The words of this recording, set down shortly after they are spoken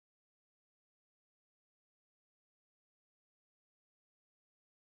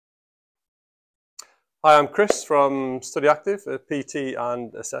Hi, I'm Chris from Study Active, a PT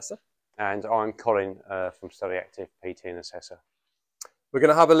and assessor. And I'm Colin from Study Active, PT and assessor. We're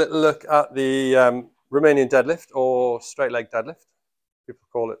going to have a little look at the Romanian deadlift, or straight leg deadlift. People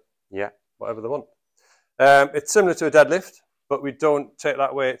call it whatever they want. It's similar to a deadlift, but we don't take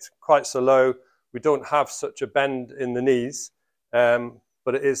that weight quite so low. We don't have such a bend in the knees,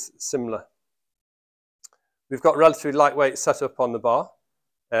 but it is similar. We've got relatively lightweight set up on the bar.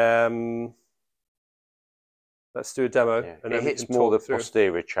 Let's do a demo. Yeah. And it then hits more the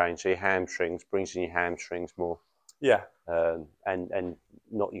posterior chain, so your hamstrings, brings in your hamstrings more. Yeah. And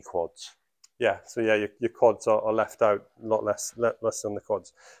not your quads. Yeah, so yeah, your quads are left out, a lot less on the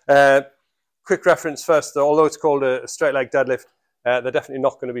quads. Quick reference first, though, although it's called a straight leg deadlift, they're definitely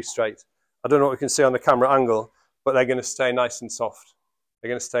not going to be straight. I don't know what we can see on the camera angle, but they're going to stay nice and soft. They're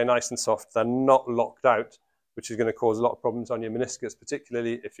going to stay nice and soft. They're not locked out, which is going to cause a lot of problems on your meniscus,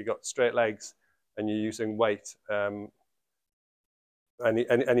 particularly if you've got straight legs and you're using weight,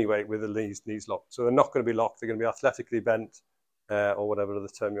 any weight with the knees locked. So they're not going to be locked. They're going to be athletically bent, or whatever other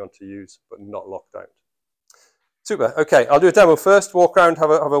term you want to use, but not locked out. Super. Okay, I'll do a demo first. Walk around,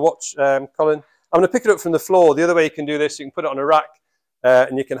 have a watch, Colin. I'm going to pick it up from the floor. The other way you can do this, you can put it on a rack,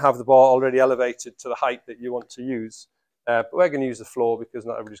 and you can have the bar already elevated to the height that you want to use. But we're going to use the floor because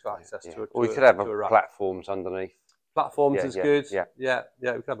not everybody's got access to it. Or we could have platforms underneath. Platforms is good. Yeah. We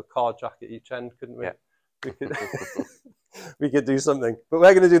could have a car jack at each end, couldn't we? Yeah. We could, we could do something. But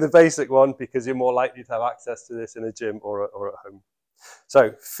we're going to do the basic one because you're more likely to have access to this in a gym or at home.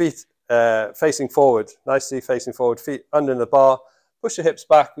 So feet facing forward, nicely facing forward, feet under the bar. Push the hips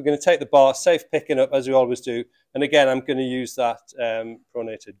back. We're going to take the bar, safe picking up as we always do. And again, I'm going to use that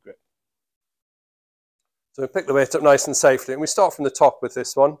pronated grip. So we pick the weight up nice and safely. And we start from the top with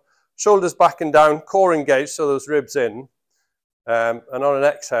this one. Shoulders back and down, core engaged, so those ribs in. And on an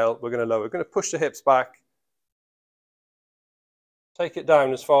exhale, we're going to lower. We're going to push the hips back. Take it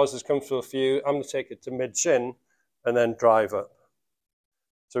down as far as is comfortable for you. I'm going to take it to mid-shin and then drive up.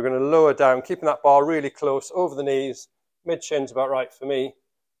 So we're going to lower down, keeping that bar really close over the knees. Mid-shin's about right for me.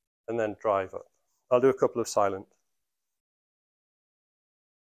 And then drive up. I'll do a couple of silent.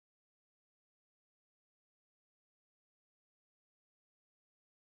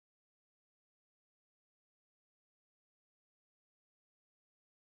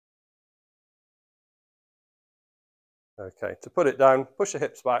 Okay, to put it down, push the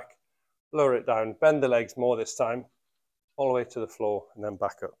hips back, lower it down, bend the legs more this time, all the way to the floor and then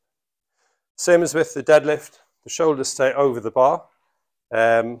back up. Same as with the deadlift, the shoulders stay over the bar,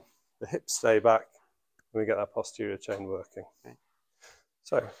 the hips stay back, and we get that posterior chain working. Okay.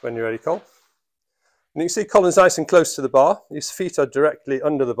 So, when you're ready, Col. And you can see Colin's nice and close to the bar, his feet are directly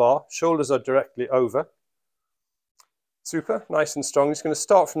under the bar, shoulders are directly over. Super, nice and strong. He's going to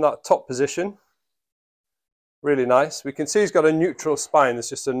start from that top position. Really nice. We can see he's got a neutral spine. There's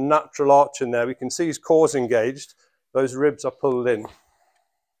just a natural arch in there. We can see his core's engaged. Those ribs are pulled in.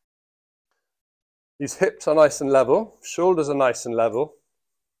 His hips are nice and level. Shoulders are nice and level.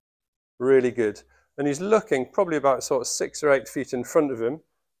 Really good. And he's looking probably about sort of 6 or 8 feet in front of him.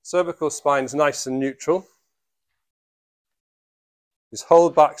 Cervical spine's nice and neutral. His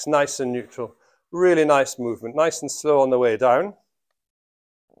whole back's nice and neutral. Really nice movement. Nice and slow on the way down.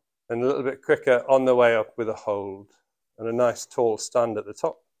 And a little bit quicker on the way up with a hold. And a nice tall stand at the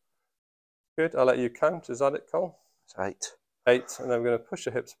top. Good, I'll let you count. Is that it, Col? It's 8. 8, and then we're going to push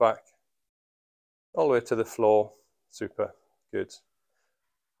the hips back. All the way to the floor. Super, good.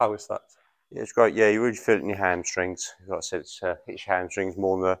 How is that? Yeah, it's great. Yeah, you really feel it in your hamstrings. Like I said, it's hits your hamstrings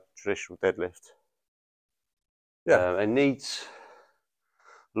more than the traditional deadlift. Yeah. It needs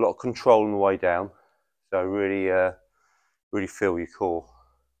a lot of control on the way down. So really, really feel your core.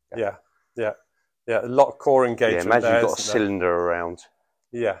 Yeah, a lot of core engagement. Yeah, imagine you've got a cylinder around.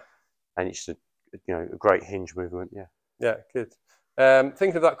 Yeah, and it's a great hinge movement. Yeah, good.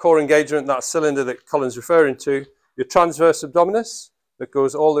 Think of that core engagement, that cylinder that Colin's referring to. Your transverse abdominis that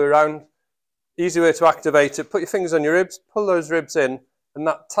goes all the way around. Easy way to activate it. Put your fingers on your ribs, pull those ribs in, and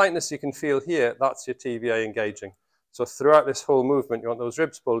that tightness you can feel here, that's your TVA engaging. So throughout this whole movement, you want those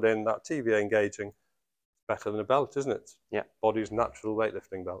ribs pulled in, that TVA engaging. Better than a belt, isn't it? Yeah. Body's natural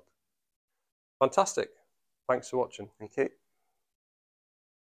weightlifting belt. Fantastic. Thanks for watching. Thank you.